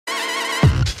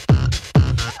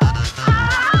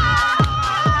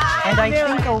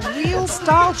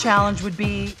style challenge would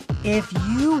be if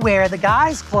you wear the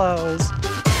guys' clothes.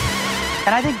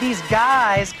 And I think these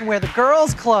guys can wear the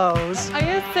girls' clothes. Are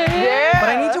you serious? Yeah. But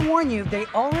I need to warn you, they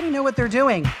already know what they're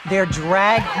doing. They're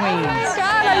drag queens. Oh my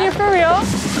God, are you for real?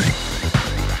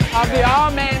 I'll be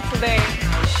all man today.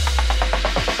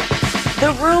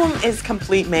 The room is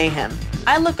complete mayhem.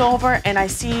 I look over and I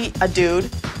see a dude,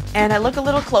 and I look a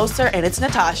little closer and it's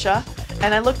Natasha.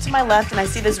 And I look to my left and I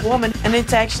see this woman and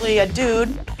it's actually a dude.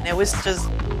 And it was just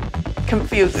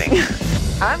confusing.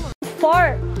 I'm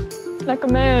Fart like a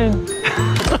man.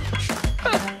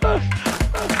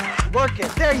 Work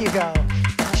it, there you go.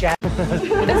 Jack.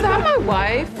 Is that my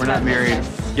wife? We're not married.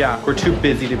 Yeah, we're too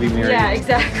busy to be married. Yeah,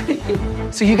 exactly.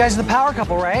 So you guys are the power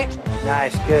couple, right?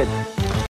 Nice, good.